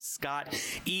Scott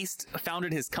East.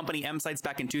 Founded his company Emsights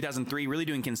back in 2003, really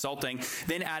doing consulting,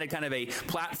 then added kind of a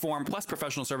platform plus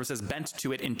professional services bent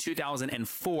to it in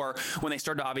 2004 when they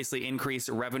started to obviously increase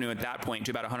revenue at that point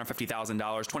to about $150,000.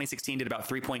 2016 did about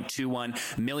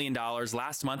 $3.21 million.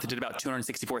 Last month it did about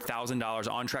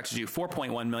 $264,000, on track to do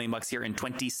 $4.1 million here in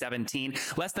 2017.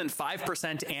 Less than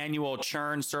 5% annual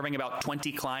churn, serving about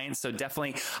 20 clients. So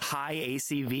definitely high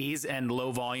ACVs and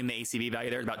low volume. The ACV value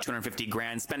there is about 250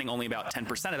 grand, spending only about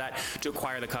 10% of that to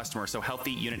acquire the customer. So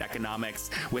healthy unit economics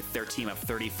with their team of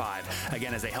 35.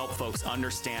 Again, as they help folks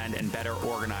understand and better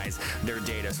organize their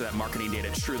data so that marketing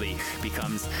data truly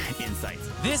becomes insights.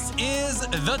 This is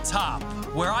The Top,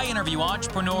 where I interview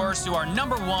entrepreneurs who are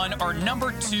number one or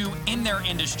number two in their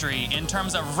industry in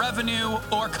terms of revenue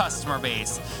or customer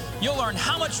base. You'll learn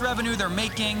how much revenue they're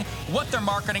making, what their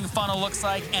marketing funnel looks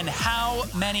like, and how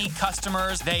many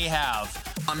customers they have.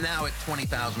 I'm now at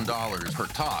 $20,000 per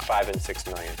talk. 5 and 6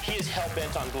 million. He is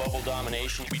hell-bent on global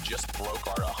domination. We just broke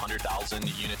our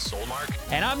 100,000 units sold mark.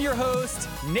 And I'm your host,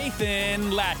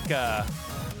 Nathan Latka.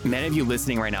 Many of you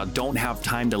listening right now don't have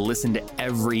time to listen to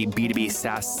every B2B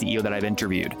SaaS CEO that I've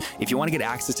interviewed. If you want to get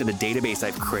access to the database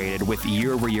I've created with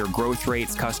year-over-year growth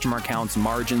rates, customer accounts,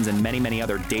 margins, and many, many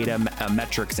other data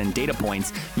metrics and data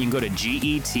points, you can go to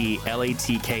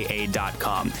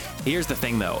getlatka.com. Here's the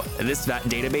thing though, this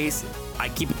database, I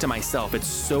keep it to myself. It's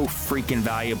so freaking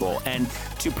valuable. And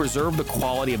to preserve the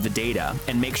quality of the data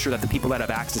and make sure that the people that have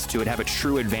access to it have a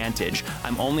true advantage,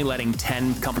 I'm only letting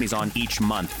 10 companies on each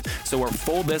month. So we're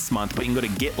full this month, but you can go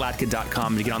to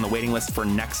getlatka.com to get on the waiting list for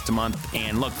next month.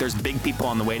 And look, there's big people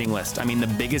on the waiting list. I mean, the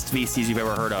biggest VCs you've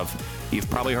ever heard of. You've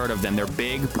probably heard of them. They're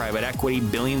big, private equity,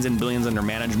 billions and billions under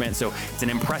management. So it's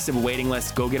an impressive waiting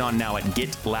list. Go get on now at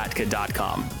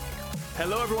getlatka.com.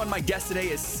 Hello, everyone. My guest today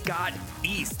is Scott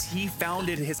East. He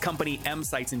founded his company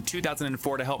Emsights in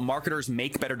 2004 to help marketers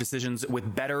make better decisions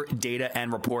with better data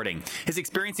and reporting. His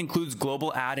experience includes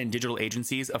global ad and digital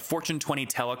agencies, a Fortune 20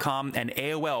 telecom, and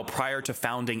AOL prior to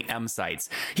founding Emsights.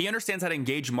 He understands how to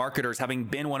engage marketers, having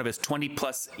been one of his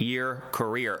 20-plus year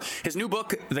career. His new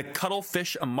book, The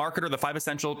Cuttlefish Marketer, The 5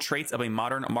 Essential Traits of a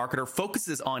Modern Marketer,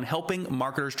 focuses on helping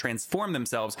marketers transform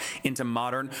themselves into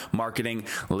modern marketing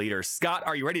leaders. Scott,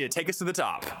 are you ready to take us to the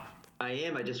top? I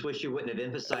am. I just wish you wouldn't have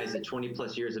emphasized the 20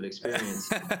 plus years of experience.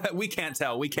 We can't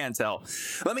tell.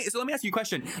 Let me ask you a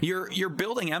question. You're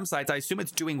building Emsights. I assume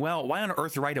it's doing well. Why on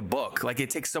earth write a book? Like, it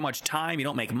takes so much time. You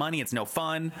don't make money. It's no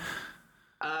fun.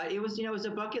 It was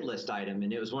a bucket list item,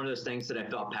 and it was one of those things that I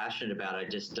felt passionate about. I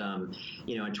just,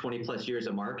 in 20 plus years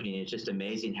of marketing, it's just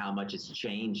amazing how much it's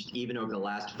changed even over the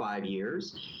last 5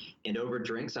 years. And over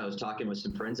drinks, I was talking with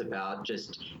some friends about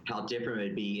just how different it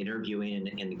would be interviewing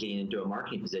and getting into a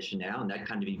marketing position now, and that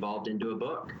kind of evolved into a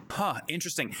book. Huh,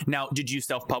 interesting. Now, did you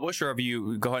self-publish, or have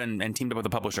you go ahead and teamed up with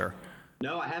a publisher?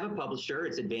 No, I have a publisher.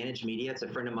 It's Advantage Media. It's a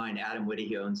friend of mine, Adam Whitty,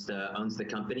 who owns the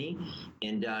company.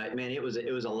 And man, it was a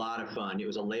lot of fun. It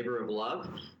was a labor of love.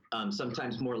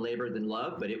 Sometimes more labor than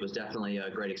love, but it was definitely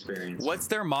a great experience. What's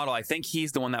their model? I think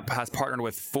he's the one that has partnered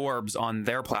with Forbes on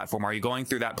their platform. Are you going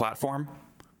through that platform?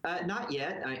 Not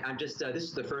yet. I'm just this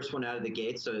is the first one out of the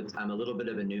gate, so I'm a little bit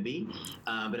of a newbie.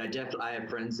 But I have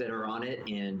friends that are on it,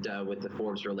 and with the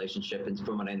Forbes relationship, and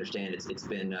from what I understand, it's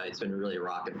been really a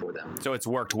rocket for them. So it's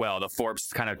worked well. The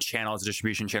Forbes kind of channel, as a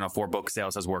distribution channel for book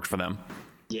sales, has worked for them.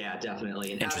 Yeah,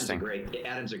 definitely. And Interesting.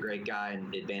 Adam's a great guy,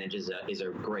 and Advantage is a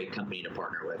great company to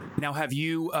partner with. Now, have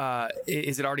you?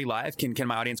 Is it already live? Can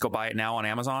my audience go buy it now on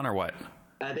Amazon or what?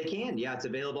 They can, yeah. It's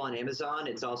available on Amazon.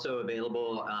 It's also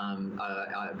available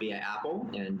via Apple,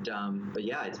 and but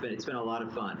yeah, it's been a lot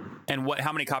of fun. And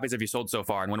how many copies have you sold so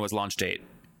far? And when was launch date?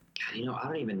 God, I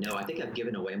don't even know. I think I've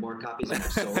given away more copies than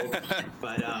I've sold,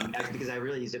 but because I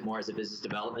really use it more as a business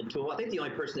development tool. I think the only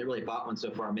person that really bought one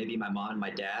so far may be my mom and my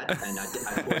dad, and I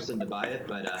forced them to buy it.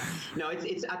 But no,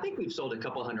 it's. I think we've sold a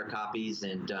couple hundred copies,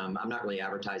 and I'm not really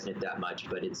advertising it that much.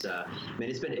 But it's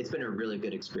been a really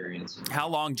good experience. How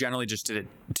long generally just did it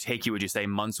take you? Would you say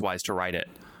months-wise to write it?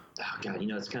 Oh, God,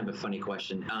 it's kind of a funny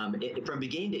question. From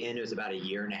beginning to end, it was about 1.5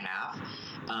 years.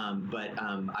 But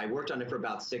I worked on it for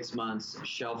about 6 months,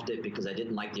 shelved it because I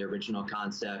didn't like the original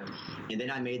concept. And then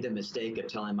I made the mistake of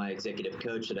telling my executive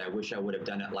coach that I wish I would have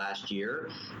done it last year.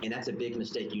 And that's a big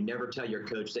mistake. You never tell your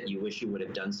coach that you wish you would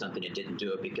have done something and didn't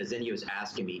do it, because then he was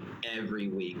asking me every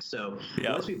week. So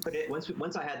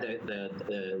once I had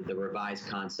the revised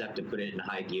concept and put it in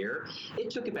high gear, it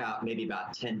took about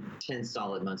 10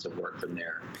 solid months of work from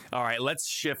there. All right, let's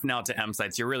shift now to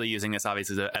Emsights. You're really using this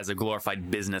obviously as a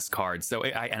glorified business card. So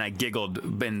I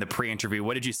giggled in the pre-interview.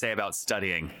 What did you say about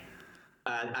studying?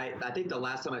 I think the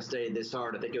last time I studied this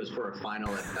hard, I think it was for a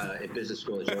final at business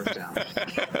school at Georgetown.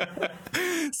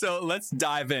 So let's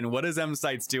dive in. What does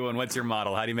Emsights do, and what's your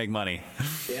model? How do you make money?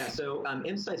 Yeah, so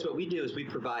Emsights, what we do is we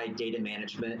provide data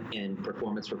management and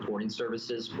performance reporting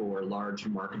services for large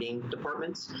marketing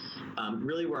departments.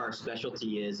 Really where our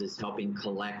specialty is helping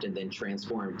collect and then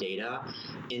transform data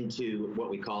into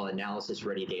what we call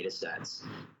analysis-ready data sets.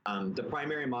 The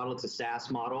primary model, it's a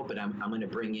SaaS model, but I'm going to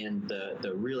bring in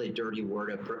the really dirty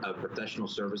word of professional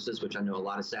services, which I know a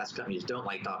lot of SaaS companies don't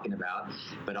like talking about,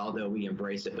 but although we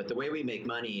embrace it. But the way we make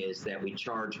money is that we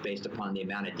charge based upon the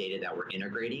amount of data that we're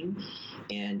integrating.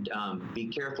 And be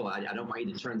careful, I don't want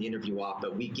you to turn the interview off,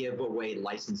 but we give away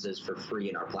licenses for free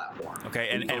in our platform. Okay,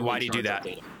 and why do you do that?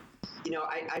 You know,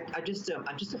 I'm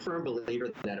just a firm believer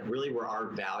that really where our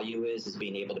value is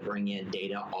being able to bring in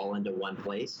data all into one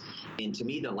place. And to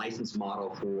me, the license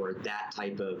model for that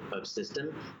type of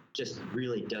system just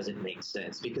really doesn't make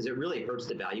sense because it really hurts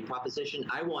the value proposition.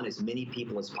 I want as many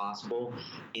people as possible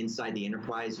inside the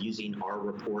enterprise using our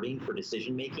reporting for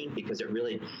decision making because it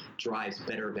really drives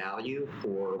better value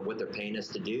for what they're paying us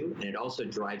to do, and it also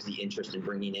drives the interest in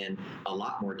bringing in a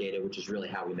lot more data, which is really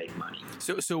how we make money.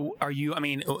 So are you? I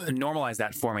mean, normalize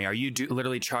that for me. Are you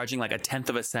literally charging like 1/10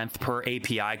 of a cent per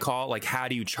API call? Like, how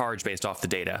do you charge based off the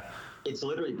data? It's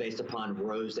literally based upon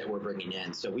rows that we're bringing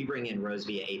in. So we bring in rows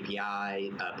via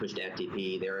API, push to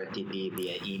FTP, their FTP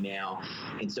via email.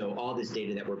 And so all this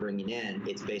data that we're bringing in,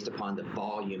 it's based upon the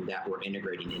volume that we're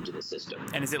integrating into the system.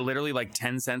 And is it literally like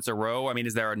 10 cents a row? I mean,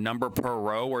 is there a number per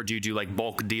row, or do you do like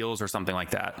bulk deals or something like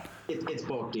that? It's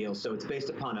bulk deals. So it's based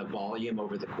upon a volume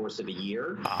over the course of a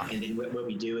year. And then what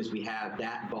we do is we have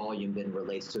that volume then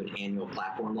relates to an annual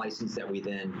platform license that we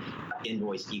then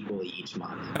invoice equally each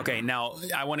month. Okay, now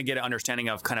I want to get an understanding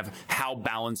of kind of how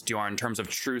balanced you are in terms of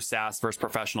true SaaS versus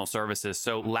professional services.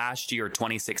 So last year,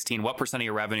 2016, what % of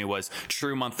your revenue was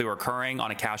true monthly recurring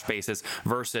on a cash basis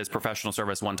versus professional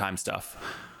service one-time stuff?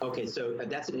 Okay, so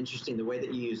that's an interesting, the way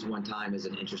that you use one time is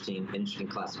an interesting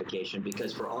classification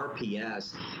because for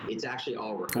RPS, it's actually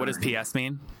all recurring. What does PS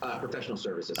mean? Professional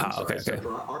services. Okay. So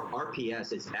for our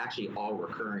RPS, it's actually all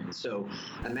recurring. So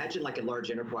imagine like a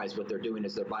large enterprise, what they're doing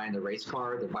is they're buying the race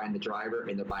car, they're buying the driver,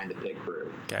 and they're buying the pit crew.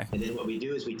 Okay. And then what we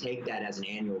do is we take that as an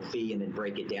annual fee and then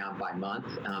break it down by month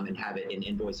and have it and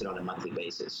invoice it on a monthly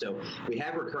basis. So we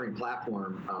have recurring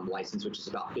platform license, which is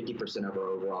about 50% of our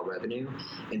overall revenue.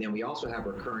 And then we also have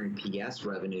recurring PS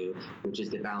revenue, which is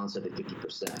the balance of the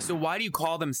 50%. So why do you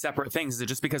call them separate things? Is it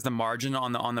just because the margin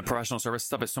on the professional service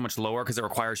stuff is so much lower because it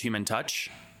requires human touch?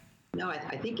 No,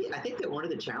 I think that one of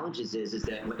the challenges is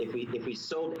that if we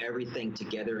sold everything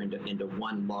together into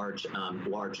one large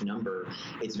number,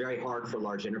 it's very hard for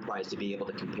large enterprise to be able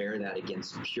to compare that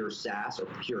against pure SaaS or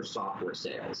pure software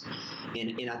sales.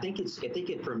 And I think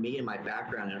for me and my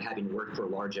background and having worked for a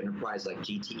large enterprise like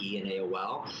GTE and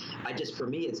AOL, for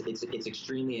me it's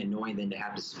extremely annoying then to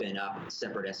have to spin up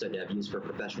separate SOWs for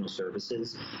professional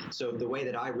services. So the way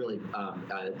that I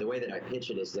pitch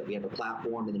it is that we have a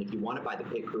platform, and then if you want to buy the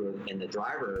pit crew and the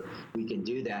driver, we can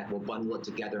do that. We'll bundle it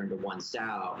together into one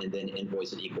SOW and then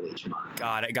invoice it equally each month.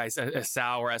 Got it, guys. A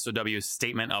SOW or SOW is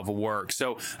statement of work.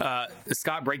 So,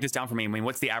 Scott, break this down for me. I mean,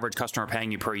 what's the average customer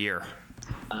paying you per year?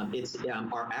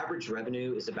 Our average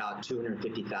revenue is about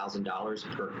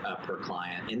 $250,000 per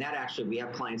client, and that actually we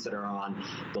have clients that are on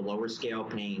the lower scale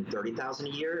paying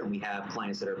 $30,000 a year, and we have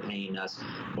clients that are paying us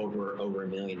over $1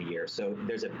 million a year. So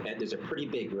there's a pretty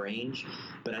big range,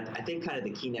 but I think kind of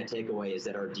the key net takeaway is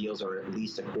that our deals are at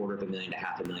least $250,000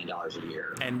 to $500,000 a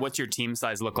year. And what's your team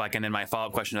size look like? And then my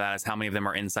follow-up question to that is how many of them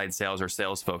are inside sales or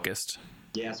sales focused?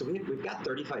 Yeah, so we've got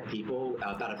 35 people.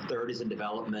 About a third is in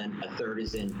development, a third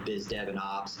is in biz dev and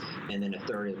ops, and then a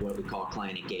third is what we call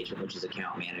client engagement, which is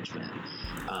account management.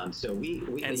 So we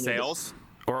and sales,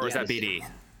 or is that BD?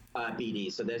 BD.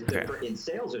 So in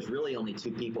sales, there's really only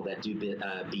 2 people that do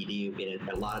BD, and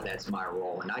a lot of that's my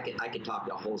role. And I could talk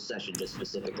a whole session just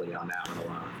specifically on that one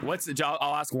alone.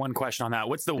 I'll ask one question on that.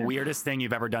 What's the weirdest thing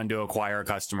you've ever done to acquire a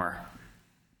customer?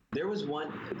 There was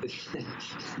one.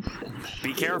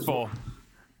 Be careful.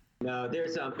 No,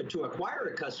 there's to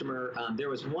acquire a customer. There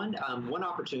was one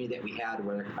opportunity that we had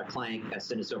where a client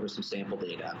sent us over some sample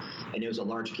data, and it was a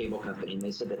large cable company, and they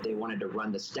said that they wanted to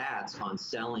run the stats on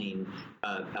selling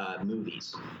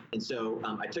movies. And so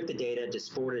I took the data,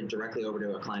 just forwarded it directly over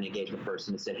to a client engagement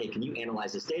person, and said, "Hey, can you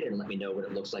analyze this data and let me know what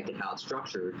it looks like and how it's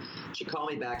structured?" She called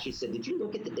me back. She said, "Did you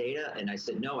look at the data?" And I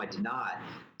said, "No, I did not."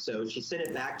 So she sent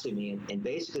it back to me, and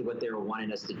basically what they were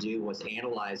wanting us to do was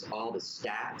analyze all the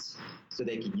stats so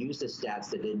they could use the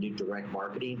stats that didn't do direct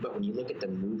marketing. But when you look at the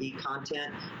movie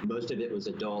content, most of it was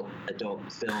adult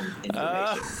film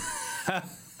information.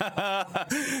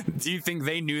 Do you think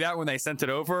they knew that when they sent it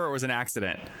over, or was it an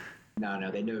accident?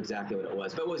 No, they knew exactly what it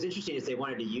was. But what was interesting is they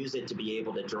wanted to use it to be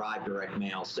able to drive direct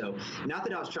mail. So not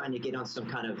that I was trying to get on some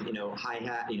kind of,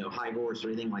 high horse or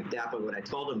anything like that. But what I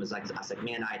told them was I was like,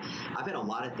 man, I've had a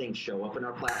lot of things show up in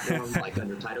our platform, like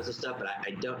under titles and stuff, but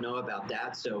I don't know about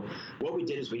that. So what we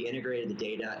did is we integrated the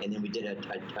data, and then we did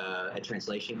a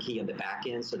translation key on the back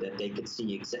end so that they could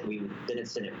see, we didn't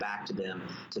send it back to them,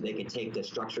 so they could take the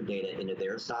structured data into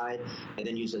their side and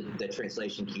then use the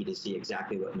translation key to see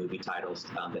exactly what movie titles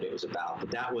that it was about.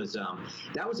 But that was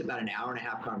about an hour and a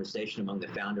half conversation among the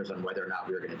founders on whether or not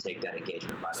we were going to take that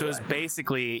engagement. So it's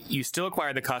basically, you still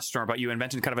acquired the customer, but you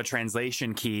invented kind of a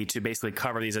translation key to basically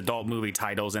cover these adult movie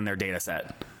titles in their data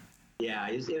set. Yeah,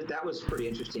 that was pretty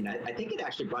interesting. I think it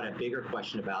actually brought a bigger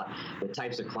question about the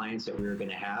types of clients that we were going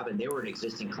to have. And they were an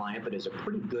existing client, but it was a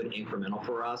pretty good incremental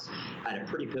for us at a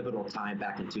pretty pivotal time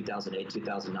back in 2008,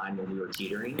 2009 when we were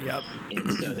teetering. Yep.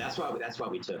 And so that's why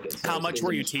we took it. So How much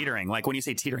were you teetering? Like when you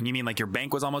say teetering, you mean like your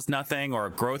bank was almost nothing, or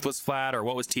growth was flat, or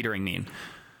what was teetering mean?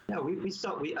 No,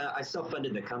 I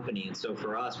self-funded the company, and so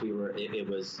for us, it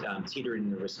was teetering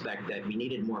in the respect that we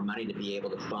needed more money to be able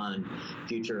to fund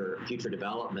future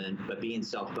development. But being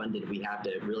self-funded, we have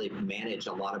to really manage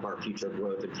a lot of our future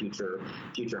growth and future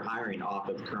hiring off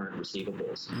of current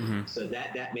receivables. Mm-hmm. So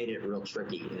that made it real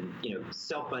tricky. And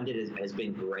self-funded has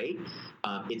been great.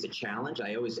 It's a challenge.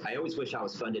 I always wish I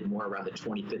was funded more around the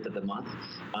 25th of the month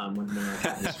when we're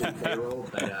having a sweet payroll.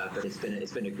 But it's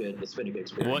been a good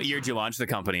experience. What year did you launch the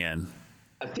company in?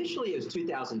 Officially, it was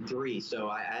 2003. So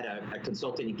I had a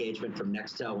consulting engagement from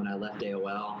Nextel when I left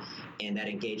AOL, and that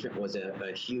engagement was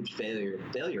a huge failure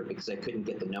because I couldn't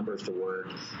get the numbers to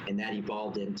work, and that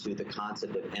evolved into the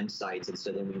concept of M-Sites. And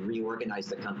so then we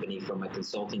reorganized the company from a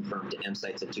consulting firm to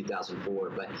M-Sites in 2004.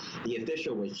 But the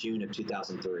official was June of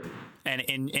 2003.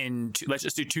 And let's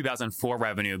just do 2004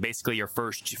 revenue, basically your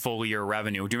first full year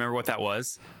revenue. Do you remember what that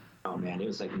was? Oh man, it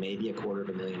was like maybe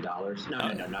 $250,000.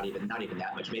 No, not even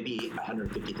that much. Maybe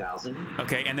 150,000.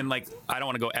 Okay, and then I don't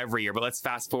want to go every year, but let's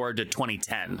fast forward to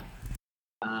 2010.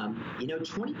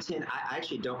 2010, I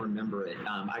actually don't remember it.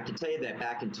 I can tell you that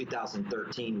back in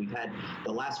 2013, we've had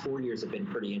the last 4 years have been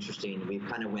pretty interesting. We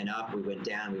kind of went up, we went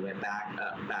down, we went back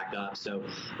up. So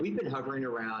we've been hovering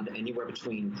around anywhere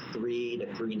between 3 to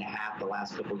 3.5 the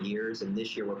last couple of years, and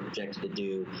this year we're projected to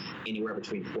do anywhere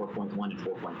between 4.1 and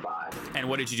 4.5. And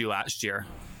what did you do last year?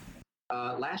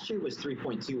 Last year was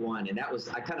 3.21, and that was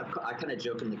I kind of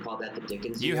jokingly called that the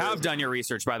Dickens year. You have done your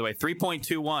research, by the way.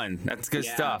 3.21. That's good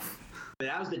stuff. But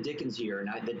that was the Dickens year,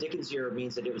 and the Dickens year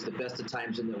means that it was the best of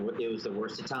times and it was the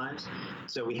worst of times.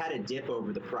 So we had a dip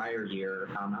over the prior year.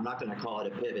 I'm not going to call it a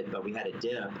pivot, but we had a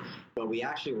dip. But we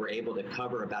actually were able to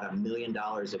cover about $1 million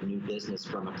of new business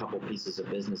from a couple pieces of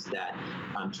business that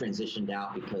transitioned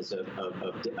out because of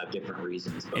different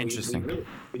reasons. But Interesting.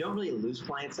 We don't really lose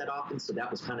clients that often, so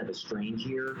that was kind of a strange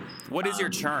year. What is your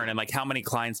churn, and how many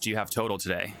clients do you have total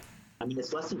today? I mean,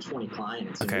 it's less than 20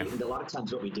 clients. Okay. And a lot of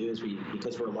times what we do is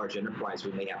because we're a large enterprise,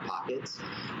 we may have pockets,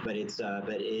 but it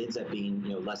ends up being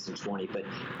less than 20. But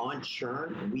on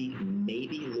churn, we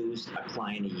maybe lose a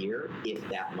client a year, if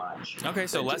that much. Okay,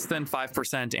 so less than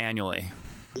 5% annually.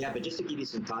 Yeah, but just to give you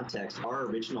some context, our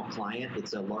original client,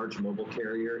 it's a large mobile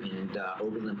carrier in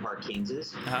Overland Park,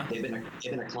 Kansas. Uh-huh. They've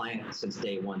been a client since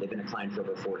day one. They've been a client for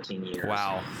over 14 years.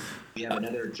 Wow. We have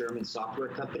another German software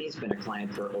company that's been a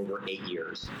client for over 8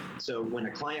 years. So when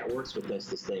a client works with us,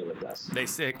 they stay with us. They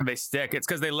stick. It's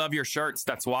because they love your shirts.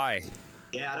 That's why.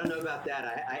 Yeah, I don't know about that.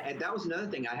 I that was another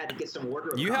thing. I had to get some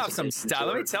wardrobe. You have some style.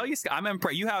 Let me tell you, I'm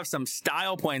impressed. You have some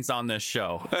style points on this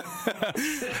show.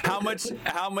 How much?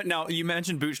 Now, you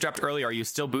mentioned bootstrapped earlier. Are you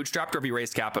still bootstrapped, or have you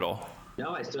raised capital?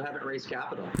 No, I still haven't raised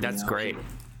capital. That's great.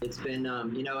 It's been,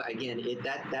 again,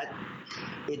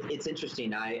 it's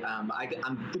interesting. I'm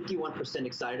 51%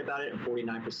 excited about it and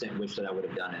 49% wish that I would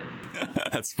have done it.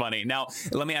 That's funny. Now,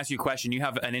 let me ask you a question. You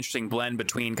have an interesting blend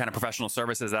between kind of professional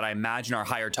services that I imagine are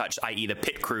higher touch, i.e. the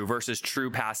pit crew, versus true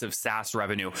passive SaaS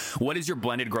revenue. What is your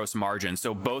blended gross margin?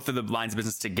 So both of the lines of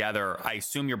business together, I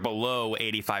assume you're below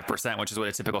 85%, which is what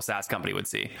a typical SaaS company would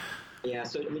see. Yeah,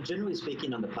 so generally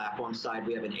speaking, on the platform side,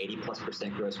 we have an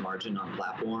 80+% gross margin on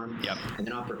platform. Yep. And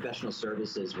then on professional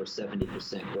services, we're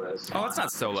 70% gross. Oh, that's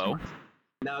not so low.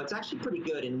 No, it's actually pretty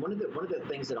good. And one of the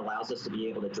things that allows us to be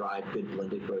able to drive good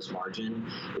blended gross margin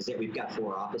is that we've got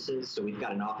 4 offices. So we've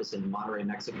got an office in Monterrey,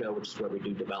 Mexico, which is where we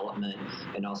do development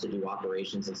and also do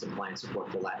operations and some client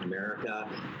support for Latin America.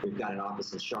 We've got an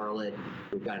office in Charlotte.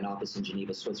 We've got an office in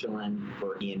Geneva, Switzerland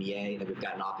for EMEA, and we've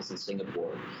got an office in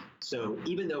Singapore. So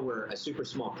even though we're a super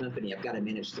small company, I've got to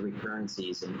manage 3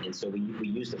 currencies. And so we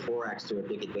use the Forex to a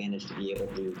big advantage to be able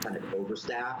to kind of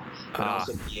overstaff, but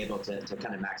also be able to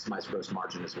kind of maximize gross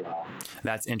margin as well.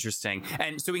 That's interesting.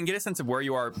 And so we can get a sense of where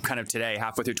you are kind of today,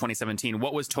 halfway through 2017.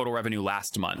 What was total revenue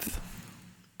last month?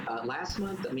 Last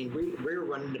month, I mean, we're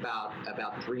running about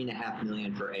 $3.5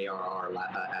 million for ARR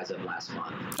as of last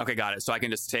month. Okay, got it. So I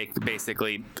can just take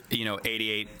basically,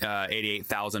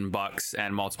 $88,000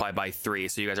 and multiply by 3.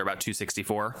 So you guys are about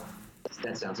 264.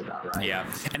 That sounds about right. Yeah.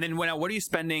 And then what are you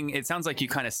spending? It sounds like you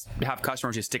kind of have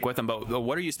customers, you stick with them, but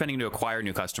what are you spending to acquire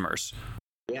new customers?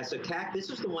 Yeah, so CAC, this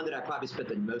was the one that I probably spent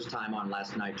the most time on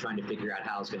last night trying to figure out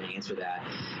how I was going to answer that.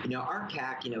 Our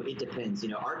CAC, it depends.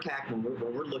 Our CAC, when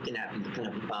we're looking at kind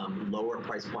of lower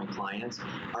price point clients,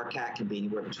 our CAC can be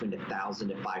anywhere between $1,000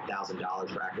 to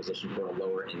 $5,000 for acquisition for a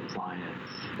lower end client.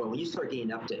 But when you start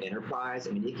getting up to enterprise,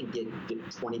 I mean, it can get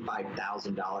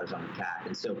 $25,000 on the CAC.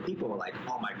 And so people are like,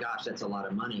 oh my gosh, that's a lot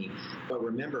of money. But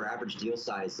remember, average deal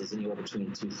size is anywhere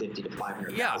between $250,000 to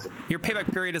 $500,000. Yeah, your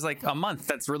payback period is like a month.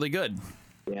 That's really good.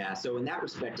 Yeah, so in that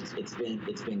respect, it's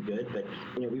been good. But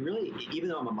we really, even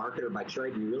though I'm a marketer by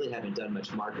trade, we really haven't done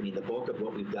much marketing. The bulk of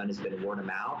what we've done has been word of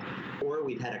mouth, or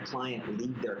we've had a client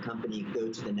leave their company,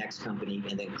 go to the next company,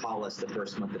 and then call us the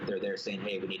first month that they're there, saying,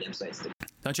 "Hey, we need Insights."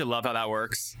 Don't you love how that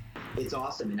works? It's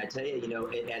awesome, and I tell you,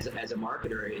 as a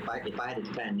marketer, if I had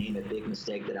to kind of name a big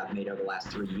mistake that I've made over the last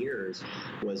 3 years,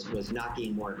 was not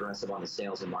being more aggressive on the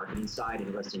sales and marketing side and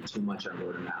investing too much on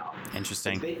word of mouth.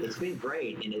 Interesting. It's been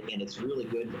great, and it's really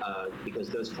good because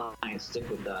those clients stick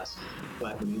with us.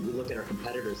 But when you look at our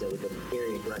competitors that have been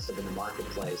very aggressive in the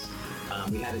marketplace,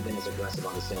 we haven't been as aggressive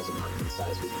on the sales and marketing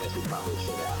side as we probably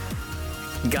should have.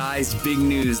 Guys, big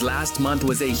news. Last month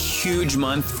was a huge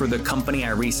month for the company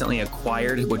I recently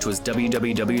acquired, which was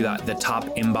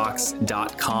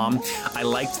www.thetopinbox.com. I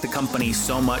liked the company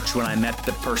so much when I met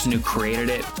the person who created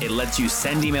it. It lets you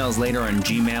send emails later on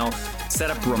Gmail, set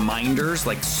up reminders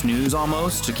like snooze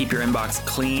almost to keep your inbox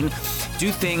clean, do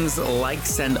things like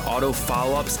send auto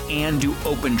follow-ups and do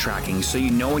open tracking so you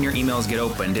know when your emails get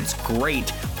opened. It's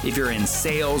great if you're in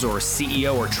sales or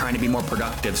CEO or trying to be more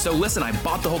productive. So listen, I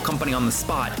bought the whole company on the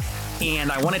spot,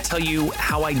 and I want to tell you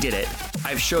how I did it.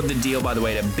 I've showed the deal, by the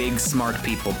way, to big, smart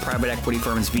people, private equity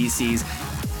firms, VCs,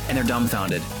 and they're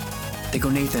dumbfounded. They go,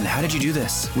 Nathan, how did you do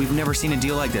this? We've never seen a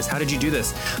deal like this. How did you do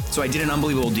this? So I did an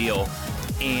unbelievable deal,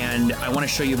 and I want to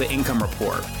show you the income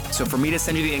report. So for me to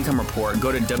send you the income report,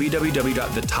 go to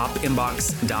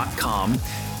www.thetopinbox.com.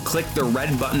 Click the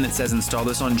red button that says install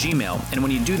this on Gmail. And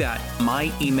when you do that,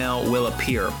 my email will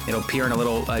appear. It'll appear in a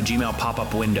little Gmail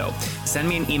pop-up window. Send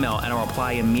me an email and I'll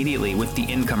reply immediately with the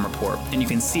income report. And you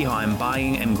can see how I'm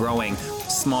buying and growing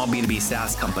small B2B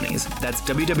SaaS companies. That's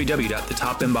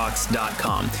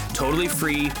www.thetopinbox.com. Totally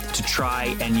free to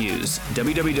try and use.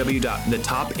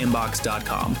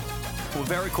 www.thetopinbox.com. Well,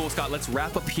 very cool, Scott. Let's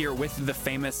wrap up here with the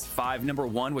famous 5. Number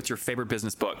 1, what's your favorite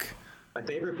business book? My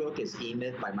favorite book is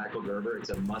E-Myth by Michael Gerber.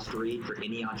 It's a must-read for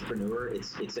any entrepreneur.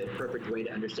 It's a perfect way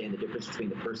to understand the difference between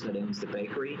the person that owns the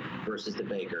bakery versus the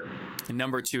baker. And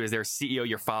number 2, is there a CEO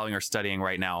you're following or studying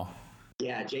right now?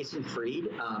 Yeah, Jason Fried.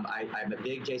 I'm a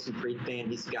big Jason Fried fan.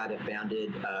 He's the guy that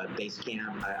founded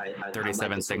Basecamp.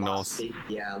 37 like Signals.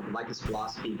 Yeah, I like his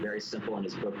philosophy. Very simple, and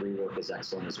his book Rework is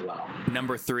excellent as well.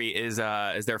 Number 3 is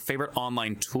there a favorite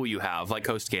online tool you have, like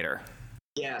HostGator?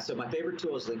 Yeah, so my favorite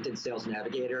tool is LinkedIn Sales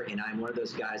Navigator, and I'm one of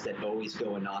those guys that always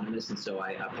go anonymous, and so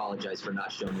I apologize for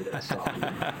not showing you that I saw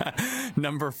you.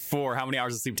 Number 4, how many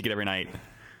hours of sleep do you get every night?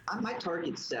 My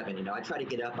target's 7. I try to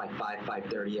get up by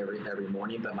 5:30 every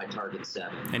morning, but my target's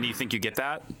 7. And do you think you get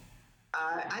that?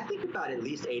 I think about at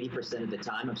least 80% of the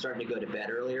time. I'm starting to go to bed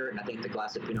earlier, and I think the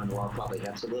glass of Pinot Noir probably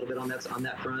helps a little bit on that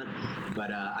front,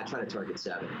 but I try to target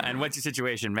 7. And what's your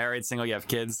situation? Married, single, you have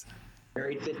kids?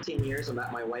 Married 15 years. I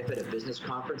met my wife at a business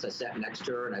conference. I sat next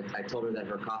to her and I told her that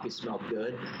her coffee smelled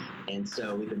good. And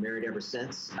so we've been married ever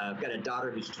since. I've got a daughter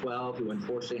who's 12 who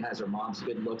unfortunately has her mom's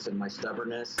good looks and my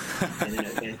stubbornness.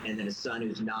 and then a son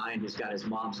who's 9 who's got his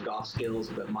mom's golf skills,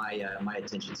 but my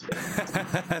attention span.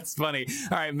 That's funny.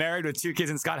 All right, married with 2 kids.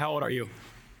 And Scott, how old are you?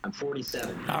 I'm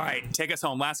 47. All right, take us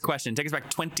home. Last question. Take us back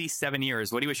 27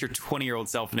 years. What do you wish your 20-year-old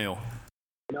self knew?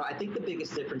 I think the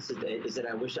biggest difference is that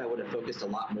I wish I would have focused a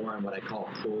lot more on what I call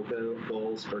pull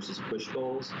goals versus push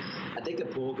goals. I think a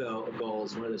pull goal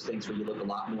is one of those things where you look a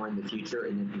lot more in the future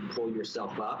and then you pull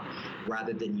yourself up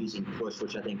rather than using push,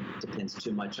 which I think depends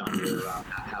too much on your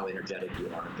how energetic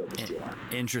you are and focused you are.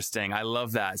 Interesting. I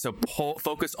love that. So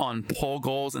focus on pull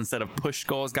goals instead of push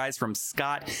goals, guys. From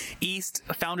Scott East,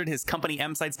 founded his company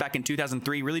M-Sites back in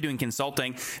 2003, really doing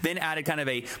consulting, then added kind of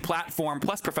a platform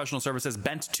plus professional services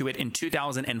bent to it in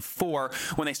 2004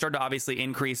 when they started to obviously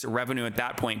increase revenue at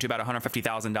that point to about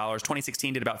 $150,000.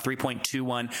 2016 did about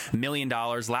 $3.21 million.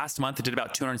 Last month it did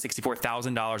about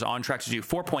 $264,000, on track to do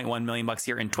 $4.1 million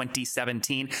here in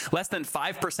 2017. Less than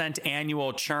 5%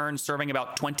 annual churn, serving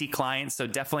about 20 clients. So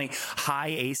definitely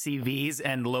high ACVs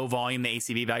and low volume. The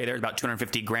ACV value there is about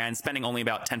 250 grand, spending only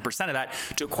about 10% of that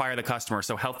to acquire the customer.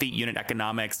 So healthy unit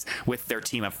economics with their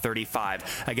team of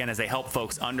 35. Again, as they help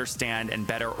folks understand and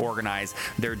better organize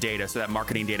their data so that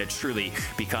marketing data truly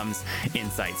becomes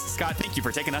insights. Scott, thank you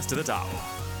for taking us to the top.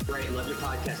 Great. Love your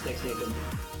podcast. Thanks, Nathan.